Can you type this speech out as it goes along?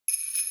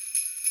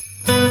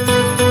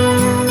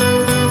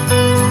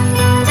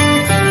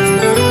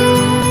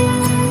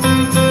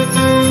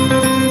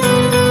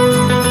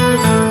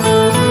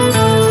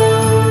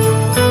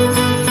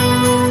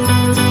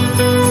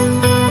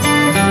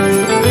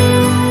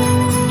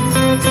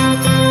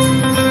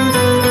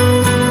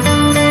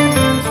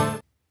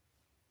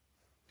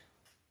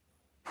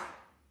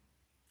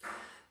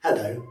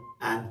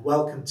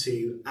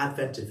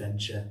Advent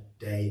Adventure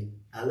Day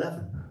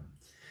 11.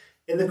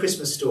 In the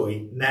Christmas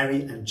story,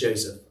 Mary and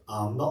Joseph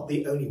are not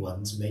the only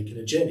ones making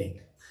a journey.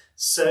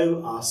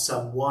 So are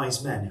some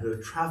wise men who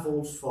have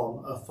travelled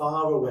from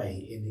far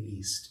away in the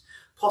east,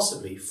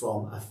 possibly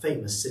from a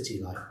famous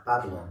city like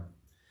Babylon.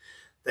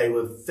 They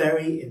were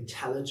very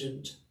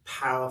intelligent,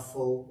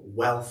 powerful,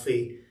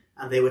 wealthy,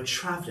 and they were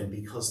travelling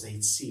because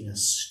they'd seen a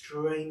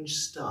strange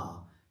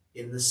star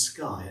in the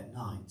sky at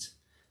night.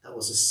 That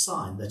was a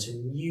sign that a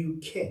new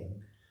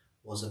king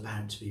was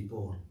about to be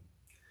born.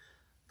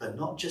 But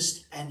not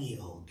just any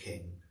old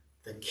king,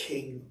 the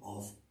King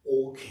of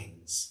all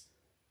kings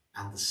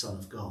and the Son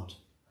of God.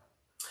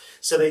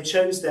 So they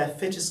chose their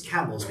fittest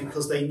camels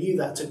because they knew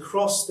that to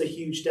cross the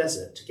huge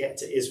desert to get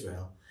to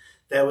Israel,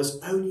 there was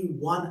only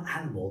one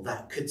animal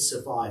that could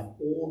survive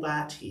all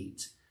that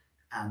heat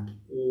and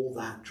all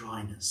that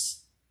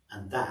dryness,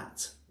 and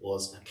that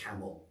was a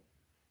camel.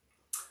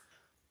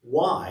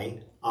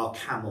 Why are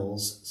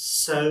camels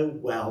so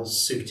well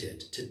suited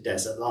to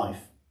desert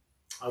life?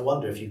 I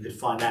wonder if you could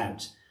find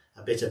out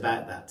a bit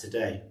about that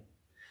today.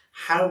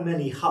 How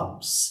many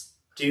humps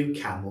do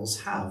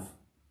camels have?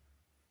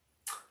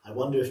 I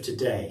wonder if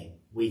today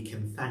we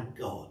can thank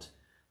God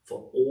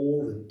for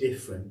all the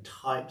different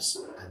types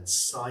and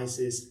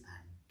sizes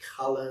and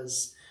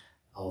colours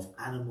of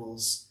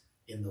animals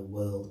in the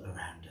world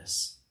around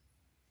us.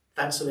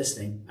 Thanks for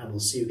listening, and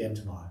we'll see you again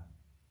tomorrow.